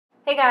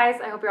Hey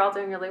guys, I hope you're all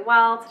doing really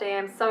well. Today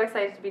I'm so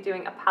excited to be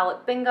doing a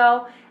palette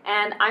bingo,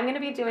 and I'm going to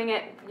be doing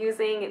it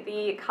using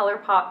the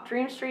Colourpop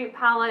Dream Street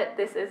palette.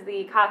 This is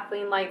the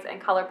Kathleen Lights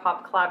and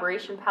Colourpop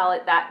collaboration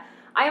palette that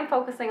I am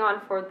focusing on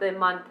for the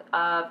month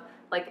of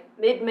like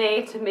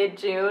mid-May to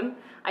mid-June.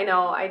 I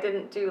know I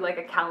didn't do like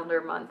a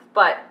calendar month,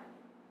 but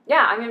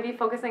yeah, I'm going to be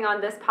focusing on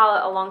this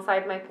palette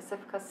alongside my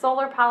Pacifica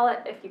Solar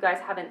palette. If you guys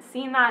haven't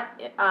seen that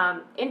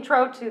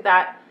intro to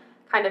that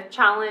kind of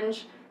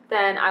challenge,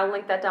 then I'll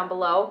link that down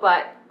below.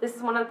 But this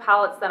is one of the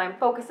palettes that I'm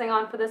focusing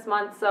on for this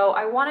month, so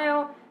I want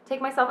to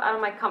take myself out of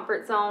my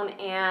comfort zone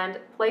and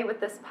play with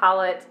this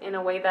palette in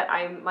a way that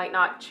I might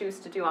not choose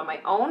to do on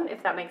my own,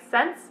 if that makes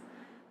sense.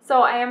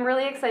 So I am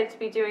really excited to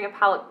be doing a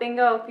palette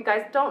bingo. If you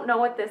guys don't know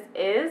what this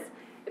is,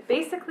 it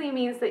basically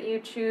means that you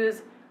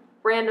choose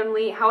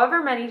randomly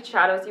however many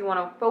shadows you want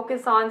to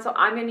focus on. So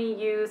I'm going to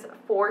use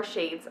 4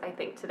 shades, I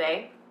think,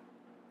 today.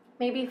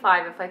 Maybe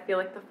 5 if I feel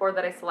like the 4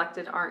 that I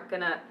selected aren't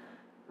going to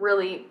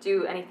really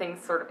do anything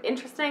sort of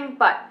interesting,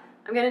 but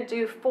I'm going to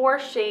do 4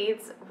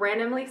 shades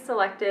randomly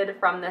selected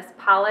from this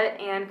palette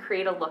and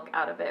create a look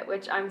out of it,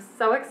 which I'm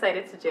so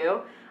excited to do.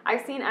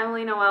 I've seen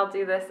Emily Noel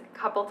do this a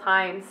couple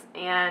times,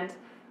 and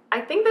I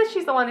think that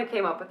she's the one who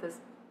came up with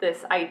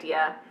this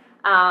idea.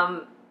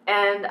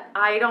 And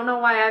I don't know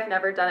why I've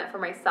never done it for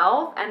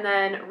myself. And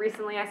then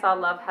recently I saw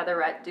Love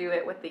Heatherette do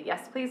it with the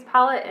Yes Please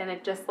palette, and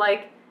it just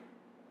like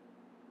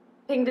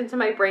pinged into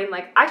my brain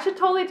like I should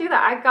totally do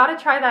that. I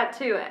gotta try that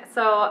too.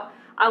 So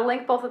I'll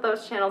link both of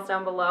those channels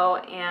down below,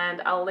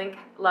 and I'll link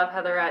Love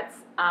Heatherette's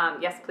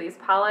Yes Please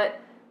palette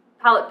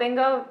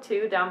bingo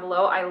too down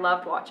below. I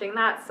loved watching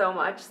that so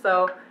much,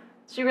 so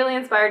she really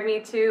inspired me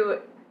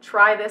to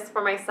try this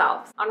for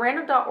myself. On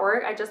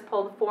random.org I just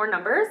pulled 4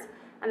 numbers,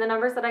 and the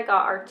numbers that I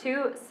got are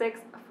 2, 6,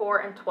 4,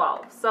 and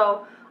 12.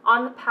 So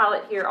on the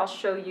palette here I'll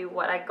show you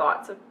what I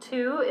got. So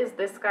 2 is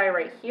this guy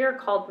right here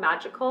called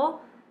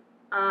Magical.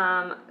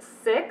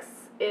 6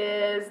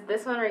 is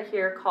this one right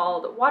here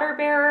called Water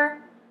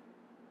Bearer,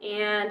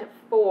 and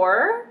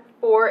 4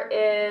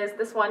 is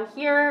this one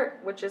here,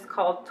 which is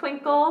called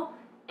Twinkle,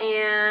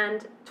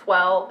 and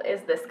 12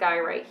 is this guy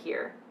right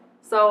here.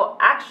 So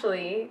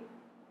actually,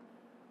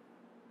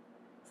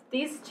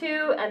 these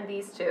 2 and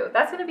these 2,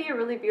 that's going to be a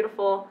really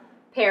beautiful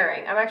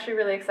pairing. I'm actually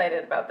really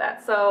excited about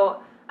that.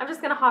 So I'm just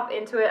going to hop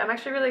into it. I'm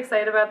actually really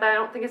excited about that. I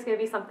don't think it's going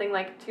to be something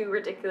like too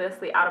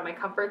ridiculously out of my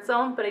comfort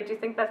zone, but I do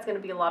think that's going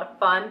to be a lot of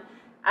fun,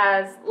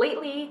 as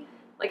lately,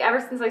 like ever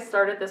since I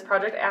started this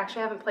project, I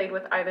actually haven't played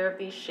with either of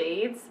these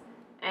shades,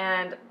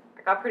 and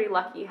I got pretty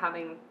lucky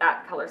having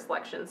that color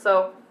selection.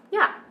 So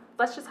yeah,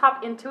 let's just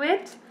hop into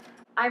it.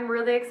 I'm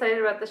really excited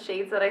about the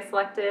shades that I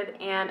selected,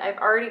 and I've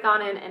already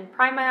gone in and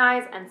primed my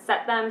eyes and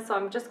set them, so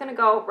I'm just going to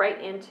go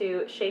right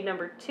into shade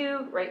number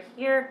 2 right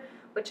here,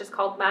 which is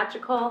called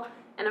Magical,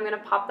 and I'm going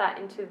to pop that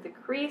into the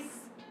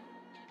crease.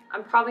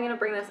 I'm probably going to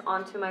bring this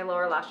onto my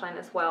lower lash line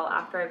as well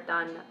after I've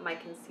done my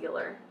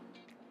concealer.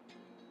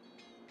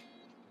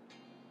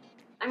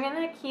 I'm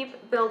going to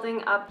keep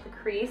building up the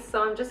crease,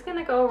 so I'm just going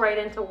to go right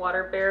into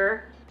Water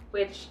Bearer,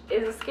 which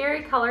is a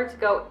scary color to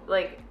go,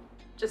 like,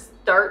 just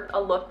start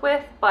a look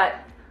with, but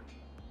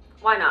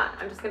why not?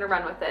 I'm just going to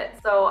run with it.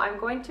 So I'm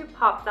going to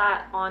pop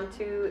that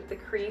onto the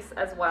crease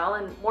as well,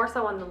 and more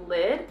so on the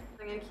lid.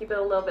 I'm going to keep it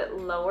a little bit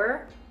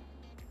lower.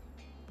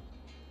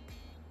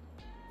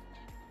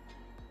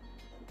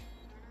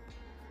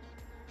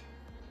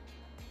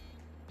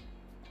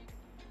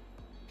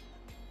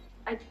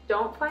 I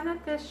don't find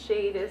that this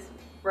shade is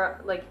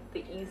like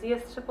the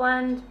easiest to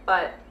blend,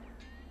 but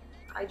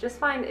I just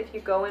find if you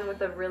go in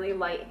with a really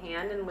light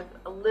hand and with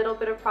a little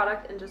bit of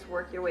product and just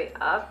work your way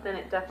up, then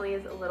it definitely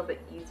is a little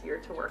bit easier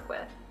to work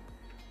with.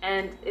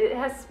 And it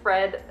has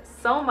spread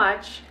so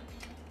much.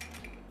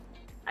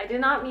 I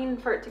did not mean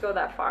for it to go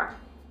that far.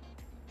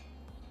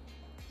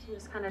 So I'm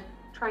just kind of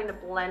trying to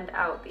blend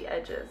out the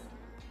edges.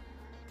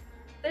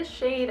 This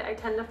shade I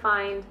tend to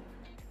find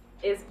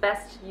is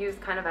best used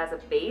kind of as a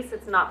base.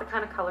 It's not the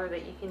kind of color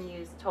that you can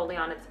use totally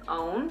on its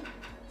own.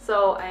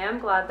 So I am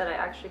glad that I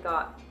actually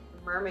got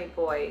Mermaid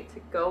Boy to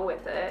go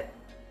with it,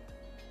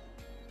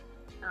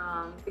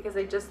 because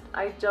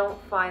I don't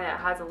find that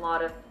it has a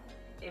lot of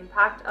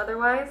impact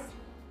otherwise.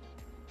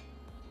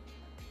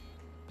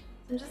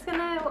 So I'm just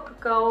gonna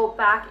go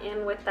back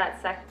in with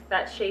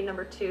that shade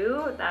number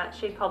 2, that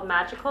shade called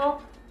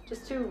Magical,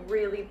 just to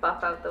really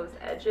buff out those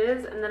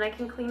edges, and then I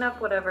can clean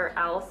up whatever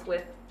else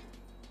with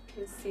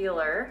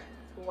concealer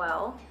as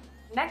well.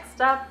 Next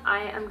up, I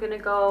am going to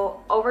go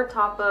over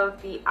top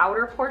of the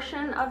outer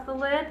portion of the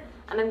lid,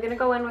 and I'm going to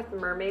go in with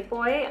Mermaid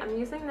Boy. I'm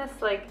using this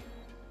like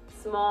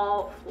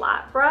small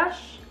flat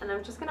brush, and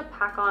I'm just going to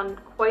pack on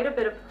quite a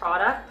bit of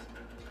product,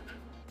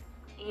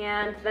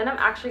 and then I'm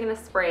actually going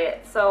to spray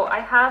it. So I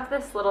have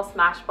this little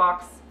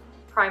Smashbox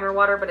primer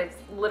water, but it's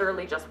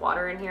literally just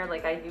water in here.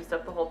 Like I used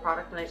up the whole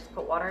product and I just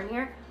put water in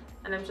here.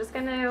 And I'm just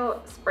going to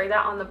spray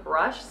that on the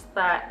brush so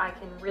that I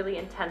can really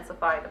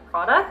intensify the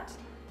product.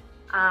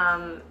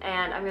 And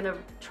I'm going to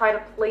try to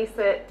place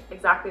it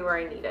exactly where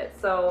I need it.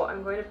 So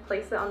I'm going to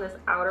place it on this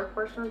outer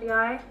portion of the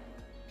eye.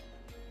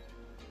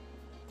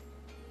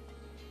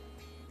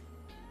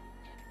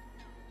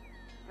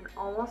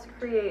 almost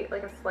create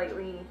like a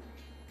slightly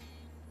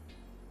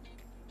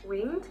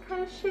winged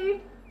kind of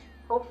shape,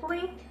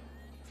 hopefully.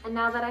 And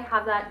now that I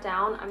have that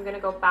down, I'm gonna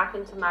go back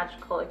into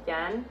Magical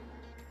again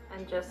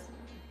and just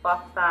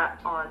buff that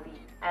on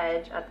the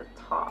edge at the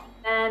top.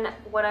 Then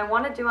what I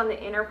want to do on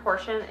the inner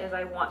portion is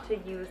I want to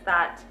use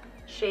that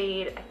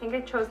shade, I think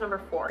I chose number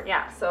 4,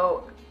 yeah,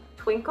 so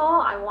Twinkle,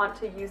 I want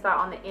to use that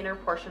on the inner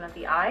portion of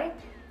the eye.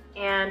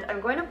 And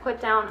I'm going to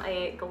put down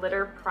a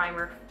glitter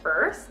primer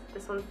first.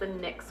 This one's the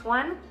NYX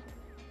one.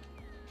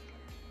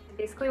 And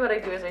basically what I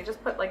do is I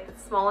just put like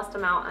the smallest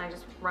amount and I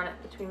just run it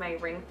between my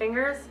ring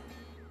fingers.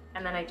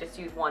 And then I just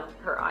use one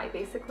per eye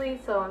basically.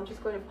 So I'm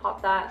just going to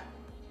pop that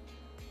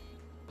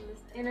on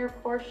this inner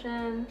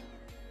portion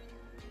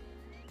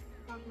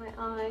of my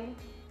eye.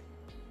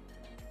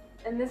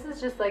 And this is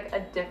just like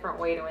a different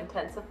way to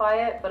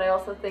intensify it, but I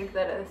also think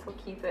that this will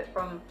keep it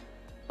from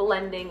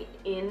blending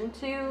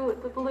into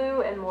the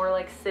blue and more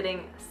like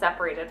sitting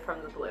separated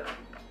from the blue.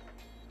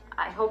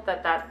 I hope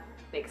that that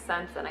makes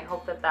sense, and I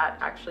hope that that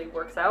actually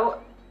works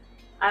out.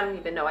 I don't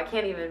even know, I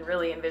can't even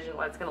really envision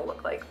what it's gonna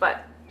look like,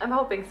 but I'm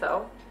hoping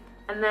so.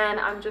 And then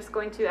I'm just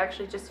going to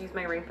actually just use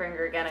my ring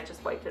finger again. I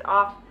just wiped it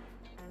off.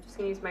 I'm just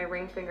gonna use my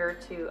ring finger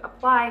to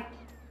apply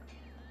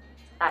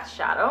that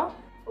shadow.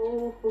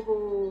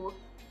 Oh,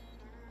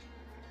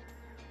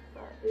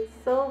 that is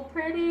so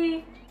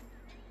pretty.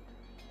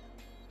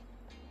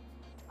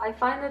 I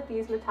find that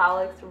these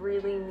metallics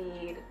really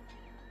need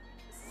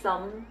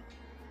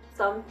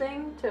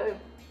something to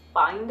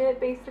bind it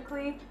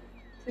basically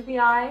to the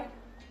eye.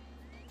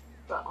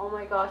 But oh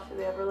my gosh, do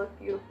they ever look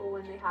beautiful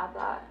when they have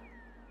that.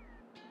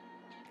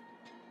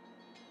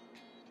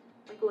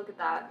 Like, look at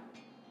that.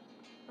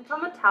 Look how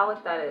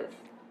metallic that is.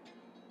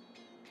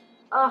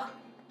 Oh,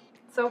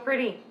 so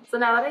pretty. So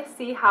now that I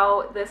see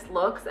how this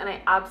looks, and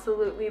I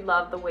absolutely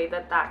love the way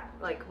that that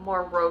like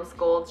more rose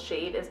gold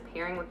shade is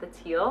pairing with the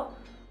teal,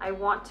 I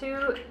want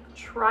to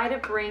try to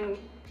bring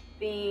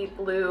the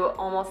blue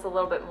almost a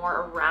little bit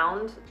more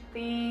around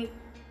the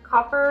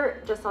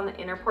copper, just on the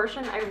inner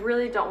portion. I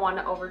really don't want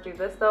to overdo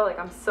this though, like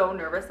I'm so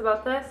nervous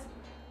about this.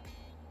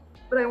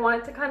 But I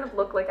want it to kind of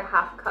look like a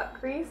half cut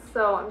crease,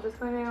 so I'm just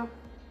going to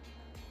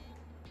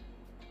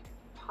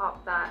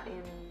pop that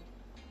in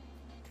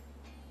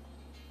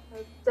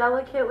as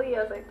delicately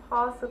as I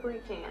possibly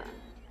can.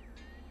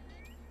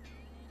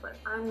 But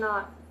I'm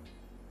not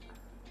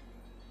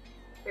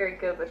very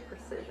good with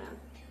precision.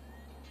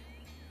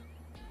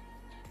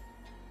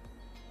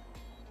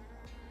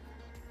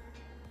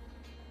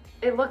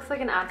 It looks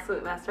like an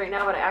absolute mess right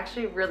now, but I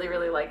actually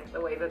really like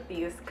the way that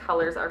these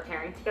colors are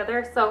pairing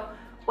together. So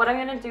what I'm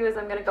gonna do is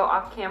I'm gonna go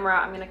off camera,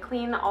 I'm gonna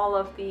clean all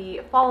of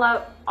the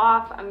fallout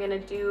off, I'm gonna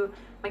do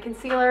my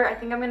concealer, I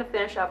think I'm gonna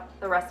finish up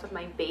the rest of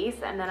my base,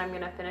 and then I'm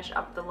gonna finish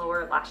up the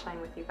lower lash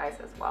line with you guys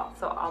as well.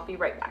 So I'll be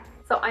right back.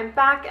 So I'm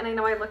back, and I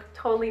know I look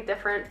totally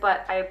different,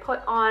 but I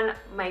put on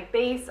my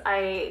base,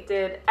 I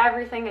did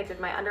everything. I did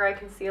my under eye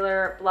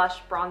concealer,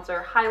 blush,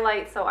 bronzer,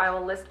 highlight, so I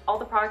will list all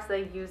the products that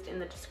I used in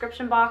the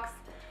description box.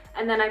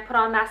 And then I put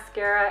on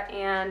mascara,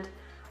 and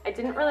I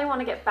didn't really want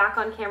to get back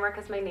on camera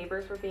because my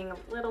neighbors were being a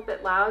little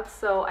bit loud,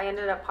 so I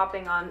ended up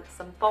popping on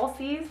some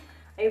falsies.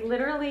 I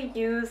literally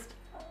used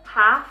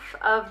half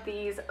of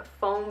these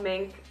Faux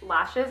Mink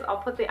lashes. I'll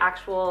put the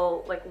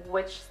actual, like,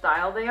 which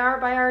style they are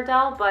by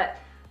Ardell, but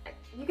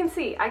you can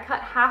see I cut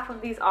half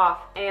of these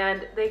off,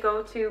 and they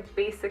go to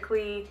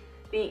basically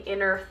the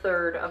inner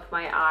third of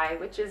my eye,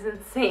 which is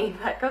insane.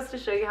 That goes to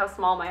show you how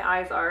small my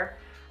eyes are.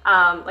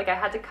 Like, I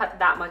had to cut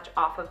that much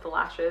off of the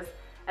lashes.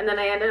 And then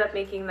I ended up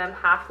making them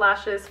half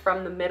lashes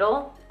from the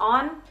middle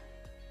on,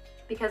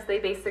 because they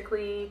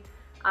basically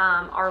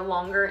are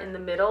longer in the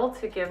middle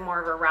to give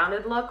more of a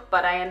rounded look,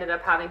 but I ended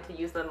up having to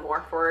use them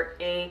more for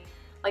a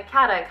like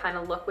cat eye kind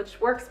of look, which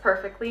works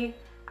perfectly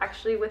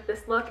actually with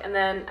this look. And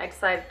then I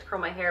decided to curl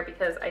my hair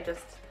because I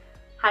just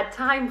had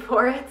time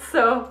for it.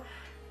 So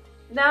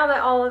now that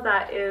all of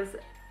that is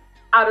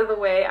out of the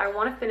way, I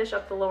want to finish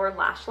up the lower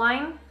lash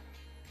line.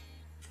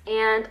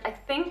 And I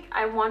think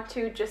I want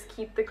to just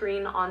keep the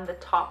green on the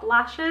top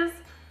lashes.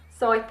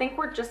 So I think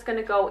we're just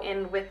gonna go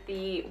in with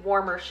the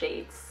warmer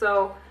shades.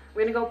 So I'm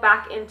gonna go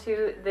back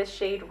into this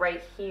shade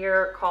right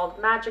here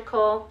called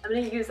Magical. I'm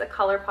gonna use a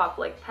Colourpop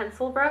like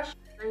pencil brush.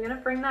 I'm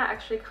gonna bring that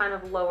actually kind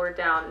of lower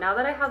down. Now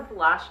that I have the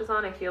lashes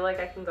on, I feel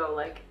like I can go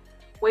like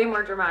way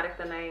more dramatic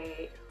than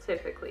I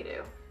typically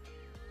do.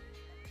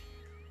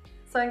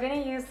 So I'm gonna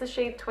use the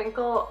shade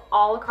Twinkle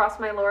all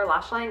across my lower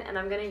lash line, and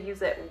I'm gonna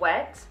use it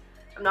wet.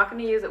 I'm not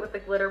going to use it with the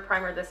glitter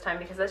primer this time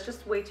because that's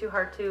just way too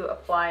hard to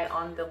apply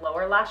on the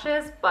lower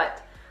lashes,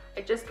 but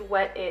I just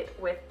wet it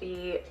with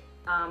the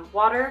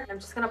water. I'm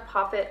just going to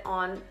pop it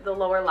on the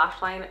lower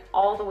lash line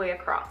all the way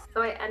across.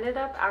 So I ended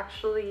up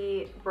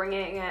actually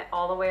bringing it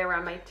all the way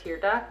around my tear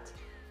duct.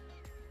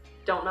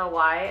 Don't know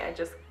why,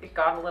 it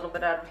got a little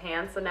bit out of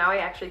hand. So now I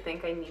actually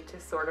think I need to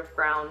sort of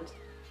ground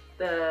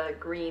the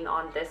green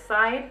on this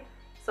side.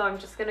 So I'm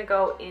just going to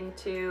go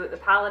into the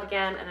palette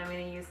again, and I'm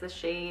going to use the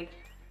shade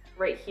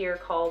right here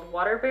called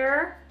Water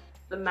Bearer,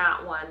 the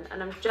matte one,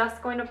 and I'm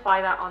just going to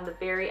apply that on the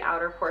very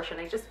outer portion.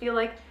 I just feel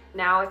like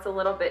now it's a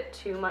little bit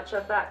too much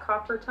of that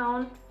copper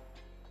tone.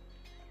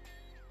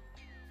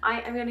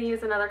 I am going to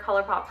use another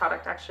Colourpop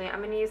product actually. I'm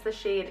going to use the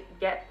shade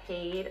Get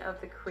Paid of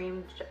the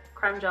Creme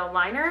Gel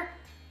Liner.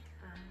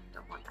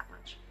 Don't want that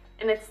much.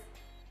 And it's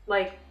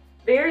like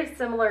very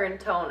similar in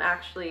tone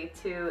actually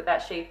to that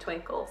shade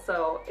Twinkle,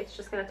 so it's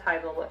just going to tie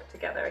the look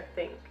together, I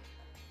think.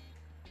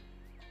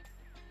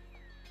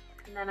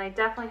 And then I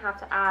definitely have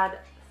to add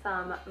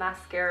some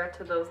mascara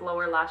to those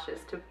lower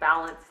lashes to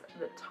balance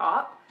the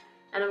top.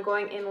 And I'm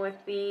going in with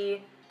the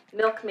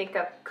Milk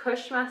Makeup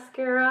Kush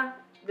mascara.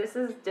 This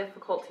is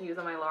difficult to use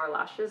on my lower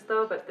lashes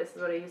though, but this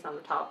is what I use on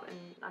the top, and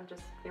I'm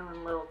just feeling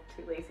a little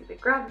too lazy to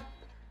grab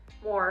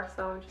more,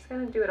 so I'm just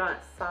going to do it on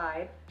its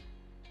side.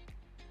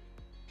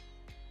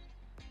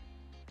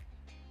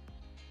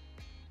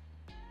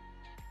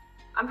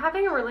 I'm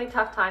having a really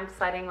tough time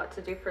deciding what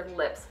to do for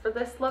lips for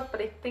this look,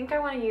 but I think I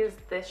want to use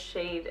this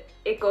shade.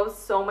 It goes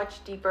so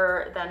much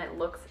deeper than it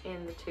looks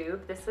in the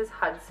tube. This is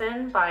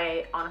Hudson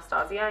by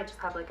Anastasia. I just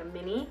have like a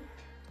mini.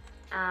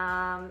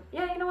 Yeah,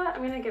 you know what?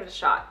 I'm going to give it a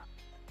shot.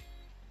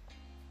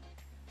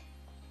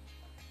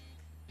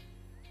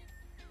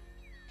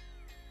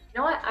 You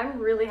know what? I'm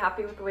really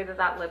happy with the way that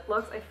that lip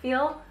looks. I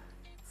feel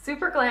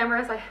super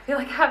glamorous. I feel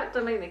like I haven't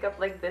done my makeup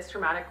like this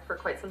dramatic for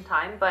quite some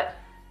time, but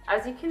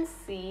as you can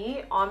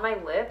see on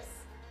my lips,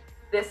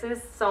 this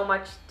is so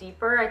much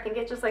deeper. I think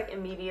it just like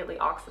immediately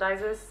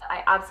oxidizes.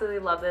 I absolutely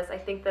love this. I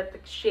think that the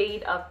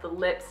shade of the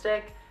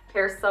lipstick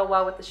pairs so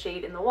well with the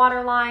shade in the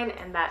waterline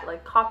and that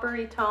like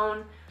coppery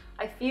tone.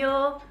 I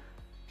feel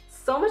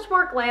so much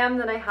more glam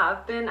than I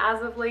have been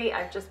as of late.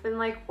 I've just been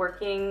like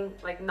working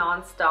like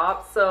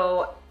non-stop,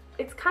 so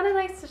it's kind of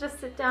nice to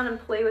just sit down and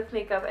play with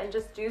makeup and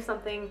just do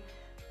something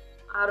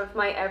out of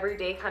my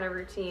everyday kind of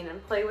routine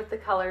and play with the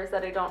colors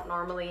that I don't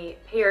normally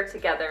pair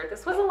together.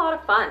 This was a lot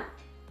of fun.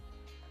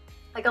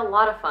 Like a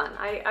lot of fun.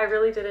 I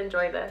really did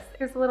enjoy this.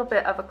 Here's a little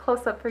bit of a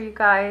close-up for you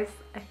guys.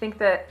 I think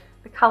that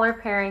the color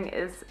pairing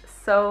is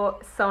so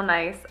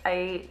nice.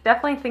 I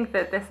definitely think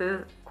that this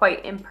is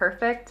quite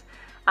imperfect.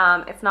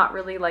 It's not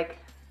really like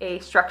a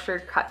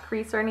structured cut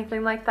crease or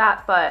anything like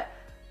that, but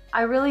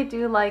I really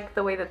do like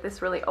the way that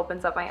this really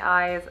opens up my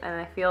eyes,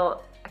 and I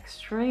feel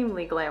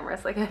extremely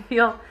glamorous. Like I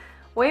feel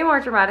way more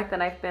dramatic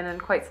than I've been in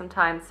quite some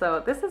time,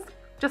 so this has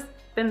just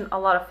been a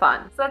lot of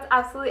fun. So that's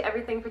absolutely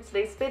everything for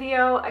today's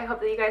video. I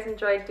hope that you guys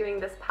enjoyed doing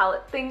this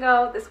palette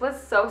bingo. This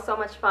was so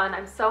much fun.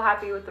 I'm so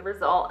happy with the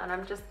result, and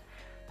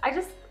I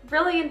just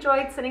really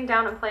enjoyed sitting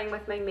down and playing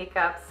with my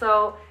makeup.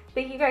 So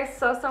thank you guys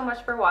so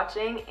much for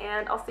watching,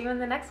 and I'll see you in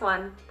the next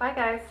one. Bye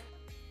guys.